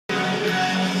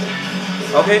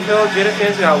Okay, Phil, JWF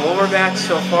fans, we got one more match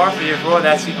so far for your Raw.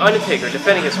 That's the Undertaker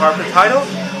defending his Harper title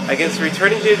against the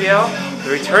returning JBL,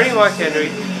 the returning Mark Henry,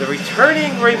 the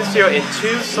returning Rey Mysterio, and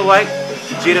 2 select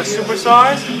JWF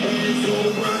superstars.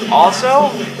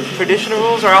 Also, traditional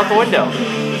rules are out the window.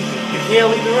 You can't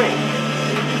leave the ring.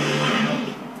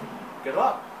 Good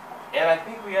luck. And I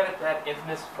think we added that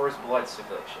infamous first blood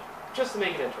stipulation, just to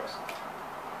make it interesting.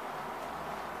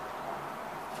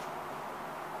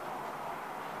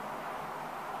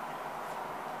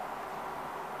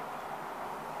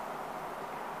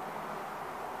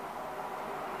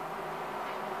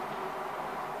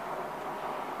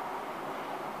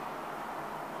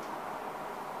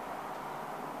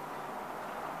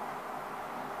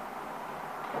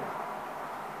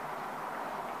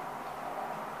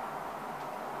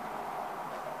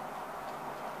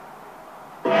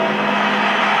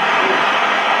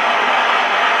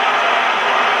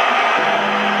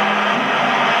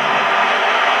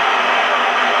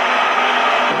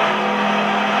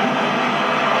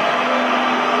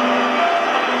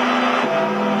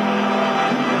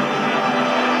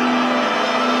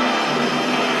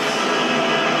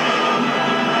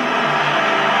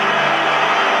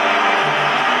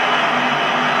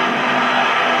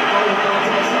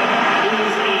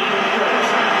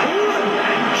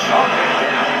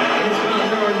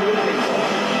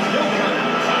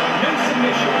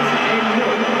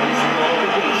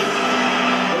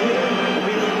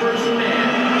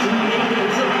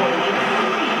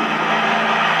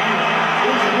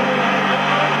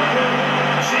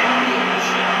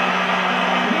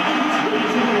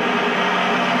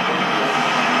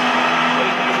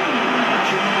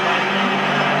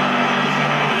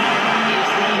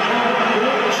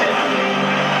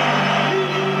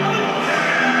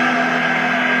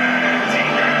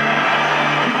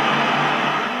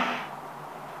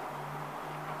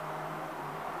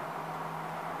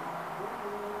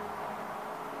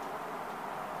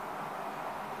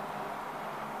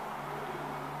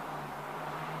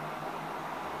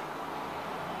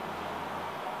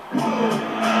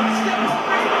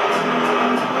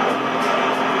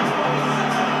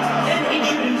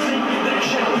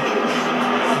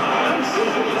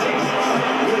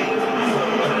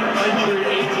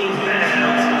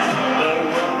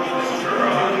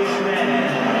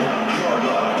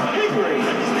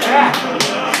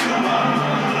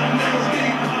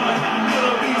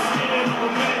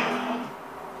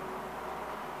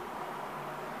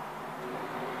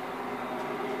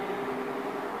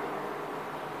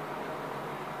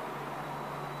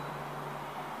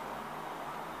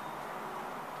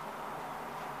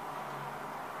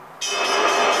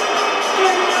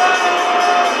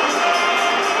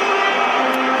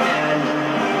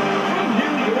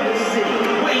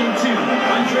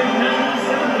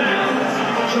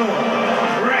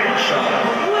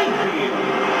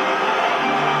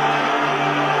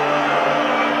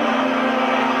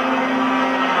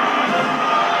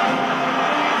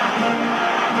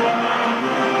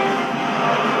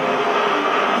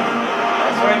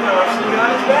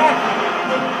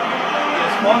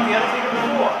 The Undertaker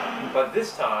before, but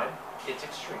this time it's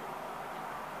extreme.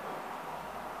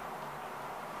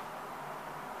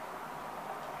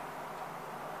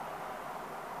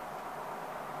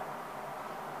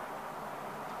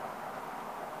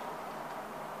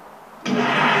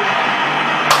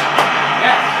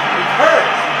 Yes,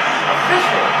 returns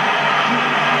official.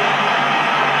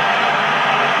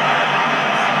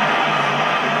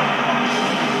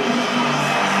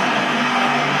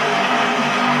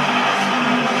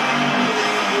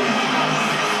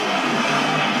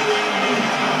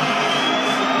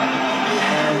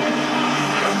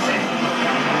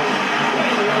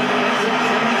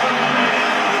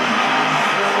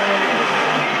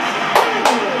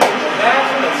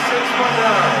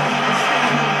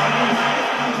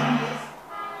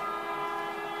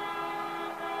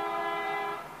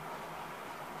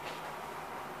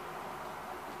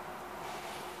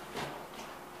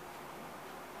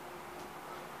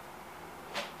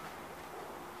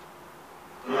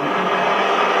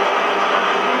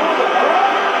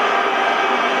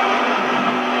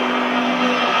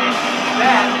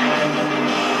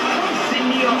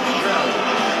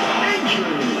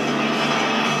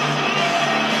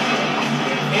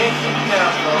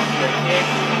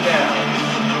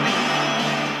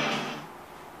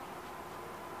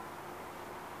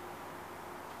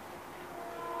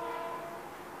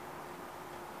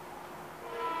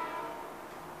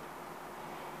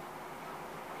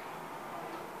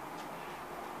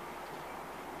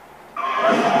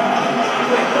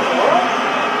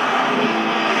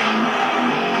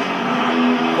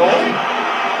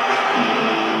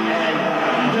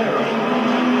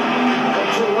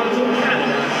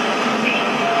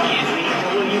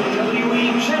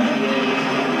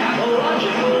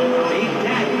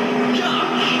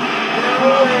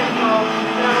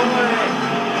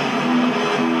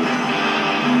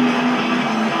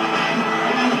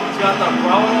 the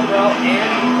Brahma belt and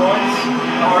he wants the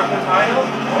Hardcore title?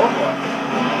 Oh boy.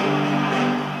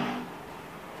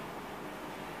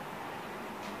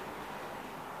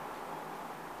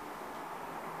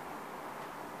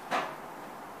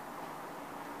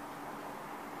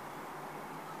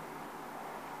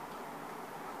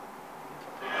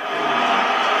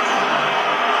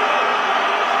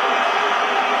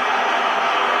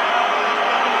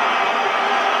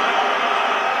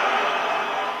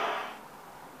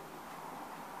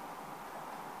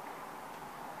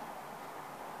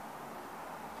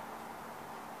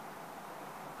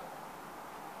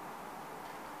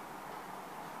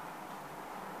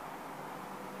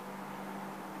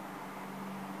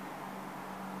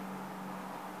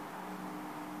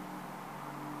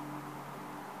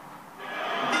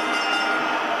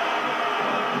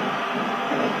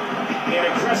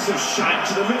 Aggressive shot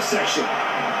to the midsection.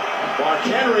 Mark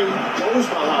Henry goes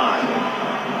behind.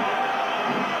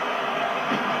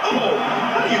 Oh,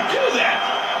 how do you do that?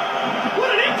 What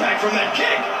an impact from that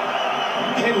kick.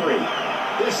 Henry,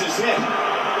 this is it.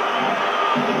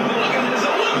 Milligan is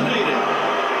eliminated.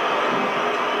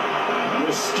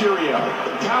 Mysterio,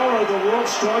 the power of the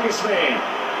world's strongest man.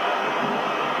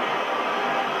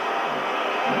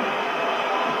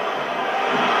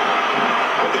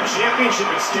 Championship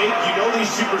at stake, you know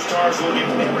these superstars will give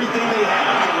everything they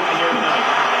have to win here tonight.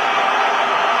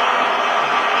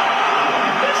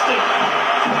 Missed it.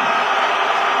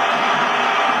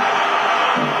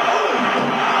 Oh.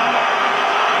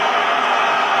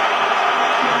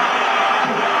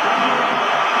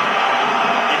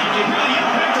 And you can hear the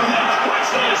impact on that. Watch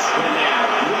this. And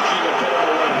now, looking to put him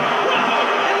away. Wow.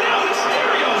 And now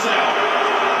Mysterio's out.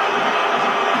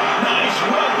 Nice,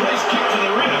 well-placed kick to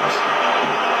the ribs.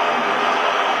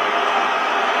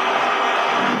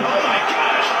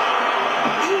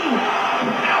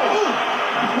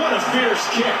 What a fierce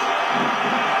kick.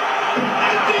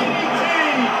 And DDT.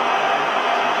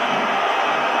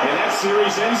 And that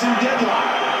series ends in deadlock.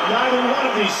 Neither one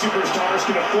of these superstars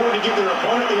can afford to give their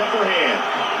opponent the upper hand.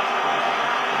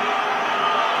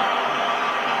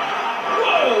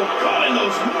 Whoa, caught in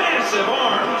those massive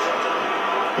arms.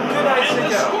 Good night, Sicko.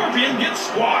 And the Scorpion gets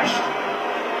squashed.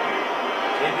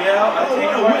 JBL,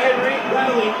 Undertaker, Henry.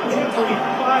 Rattling every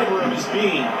fiber of his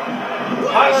being.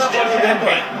 What a stiff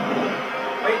headbutt.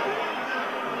 Wait.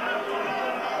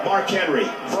 Mark Henry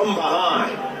from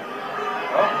behind.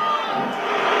 Oh.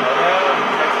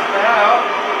 Checks it out.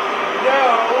 No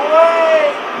way!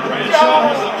 Bradshaw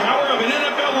has the power of an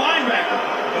NFL linebacker.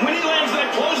 And when he lands that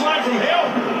clothesline from hell,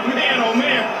 man, oh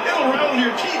man, it'll rattle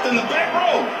your teeth in the back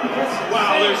row.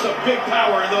 Wow, there's some big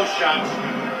power in those shots.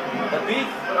 The beef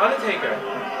with Undertaker.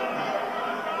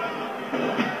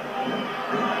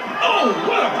 Oh,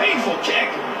 what a painful kick.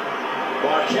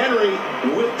 Mark Henry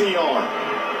with the arm.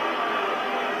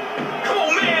 Come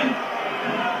on, man.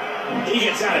 He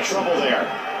gets out of trouble there.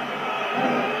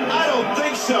 I don't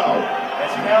think so.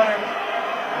 That's a counter.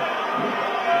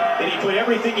 And he put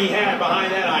everything he had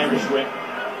behind that Irish whip.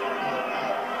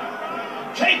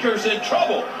 Taker's in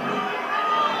trouble.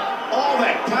 All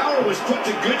that power was put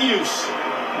to good use.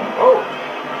 Oh,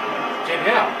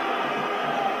 JBL.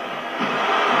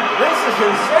 This is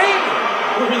insane.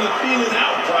 We're in the feeling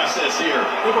out process here.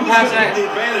 Look Who's past going to that. get the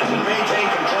advantage and maintain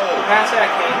control? Past that,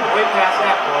 King. Way past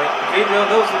that point. JBL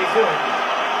knows what he's doing.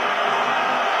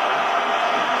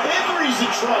 Henry's in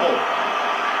trouble.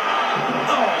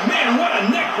 Oh, man, what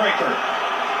a neck breaker.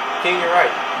 King, you're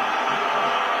right.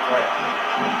 Right.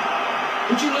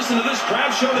 Would you listen to this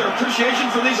crowd show their appreciation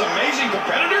for these amazing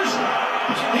competitors?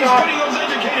 He's putting those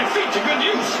educated feet to good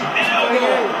use. An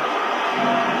elbow.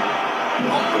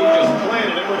 He just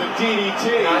planted him with a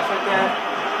DDT. Nice like that.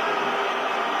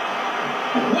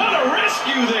 What a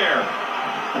rescue there.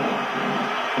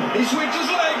 He sweeps his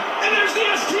leg, and there's the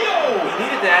STO. He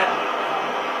needed that.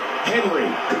 Henry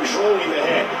controlling the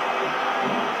head.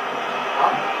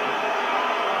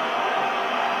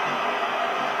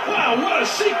 Wow, what a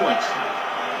sequence.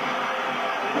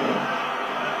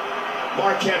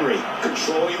 Mark Henry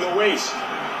controlling the waist.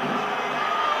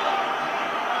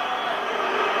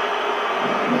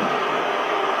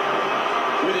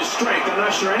 With his strength, I'm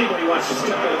not sure anybody wants to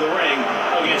step into the ring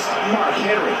against Mark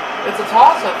Henry. It's a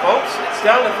toss-up, folks. It's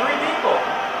down to 3 people.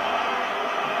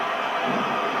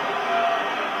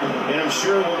 And I'm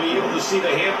sure we'll be able to see the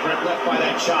handprint left by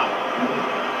that chop.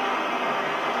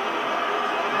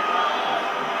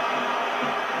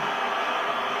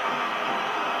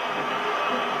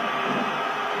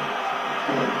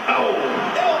 Oh,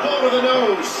 elbow to the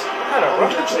nose.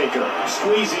 Undertaker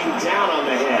squeezing down on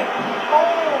the head.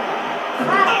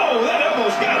 Oh, that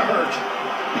elbow's gotta hurt.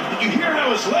 Did you hear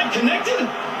how his leg connected?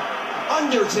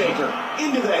 Undertaker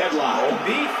into the headlock. Old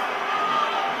beef.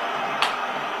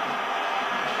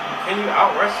 Can you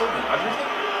out-wrestle the Undertaker?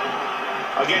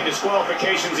 Again,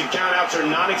 disqualifications and countouts are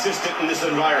non-existent in this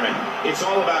environment. It's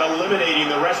all about eliminating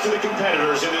the rest of the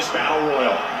competitors in this battle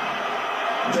royal.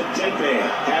 The dead man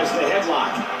has the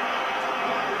headlock.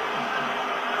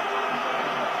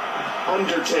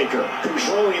 Undertaker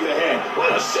controlling the head.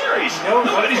 What a series!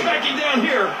 Nobody's backing down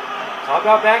here. It's all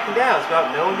about backing down. It's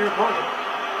about knowing your opponent.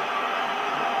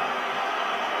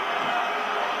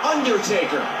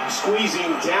 Undertaker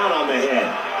squeezing down on the head.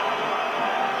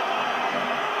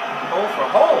 Hole for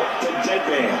hole. The dead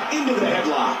man into the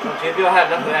headlock. Oh, JBL had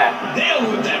enough of that.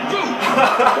 Nailed with that boot.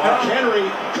 Mark Henry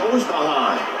goes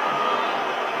behind.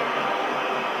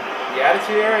 The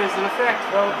Attitude Era is in effect,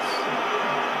 folks.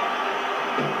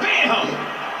 Bam!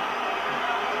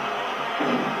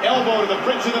 Elbow to the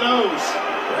bridge of the nose.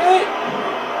 Really?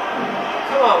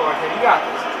 Come on, Mark Henry, you got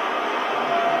this.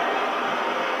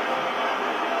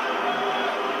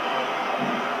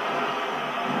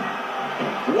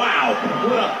 Wow,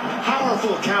 what a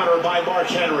powerful counter by Mark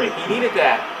Henry. He needed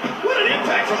that. What an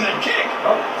impact from that kick.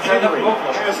 Oh, Henry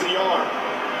has the arm.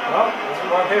 Well, this is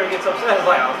when Mark Henry gets upset. It's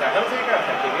like, I'll attack Undertaker, I'll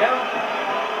attack JBL.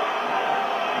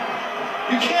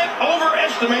 You can't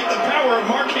overestimate the power of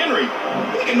Mark Henry.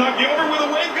 He can knock you over with a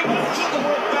wave goodbye to the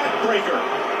world backbreaker.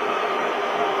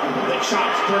 The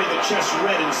chops turning the chest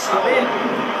red and swollen.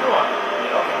 Come on.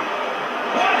 Yeah, okay.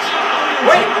 Watch.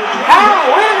 Wait,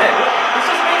 how? Wait a minute. This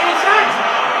doesn't make any sense.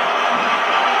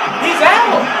 He's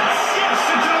out! Yes,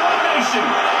 it's an elimination!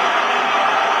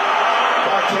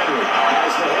 Mark Henry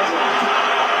has the headlock.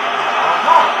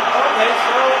 Okay,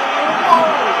 so... Whoa!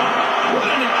 What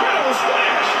an incredible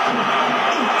splash!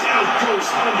 And down goes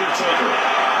Undertaker.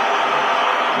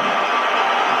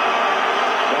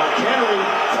 Mark Henry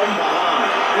from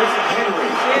behind. This is Henry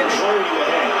controlling the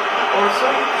head. Or so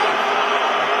you think.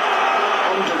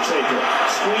 Undertaker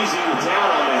squeezing down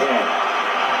on the head.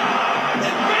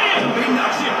 And bam! He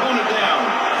knocks the opponent down.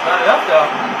 It's not enough, though.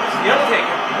 It's the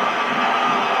Undertaker.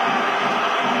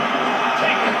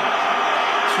 Taker.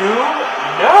 2,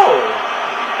 no!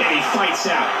 And he fights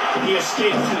out. He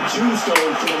escapes the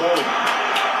tombstone for the moment.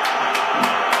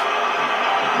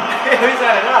 Is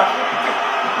that enough?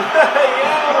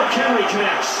 Yeah. Mark Henry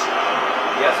connects.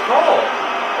 Yes, Cole.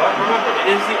 But remember,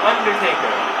 it is the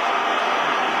Undertaker.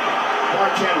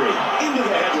 Mark Henry into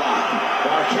the headlock.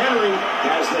 Mark Henry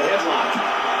has the headlock.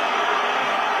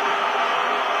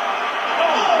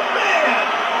 Oh, man!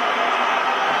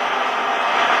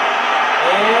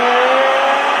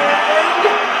 And...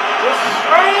 the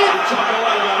straight! We talk a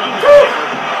lot about Undertaker.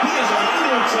 He is an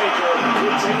Undertaker who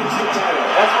retains the title.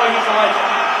 That's why he's a legend.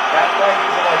 That's why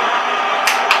he's a legend.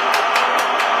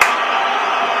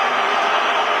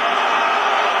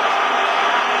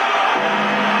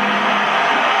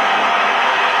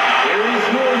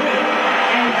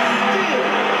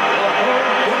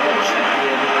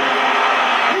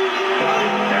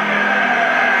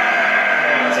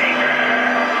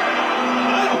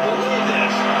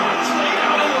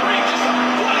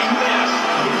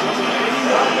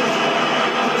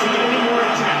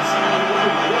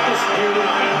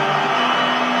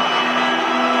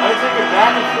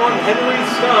 Back and forth, Henry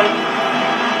stunned.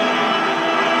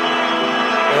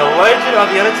 And the legend of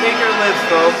The Undertaker lives,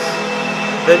 folks.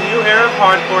 The new era of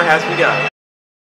hardcore has begun.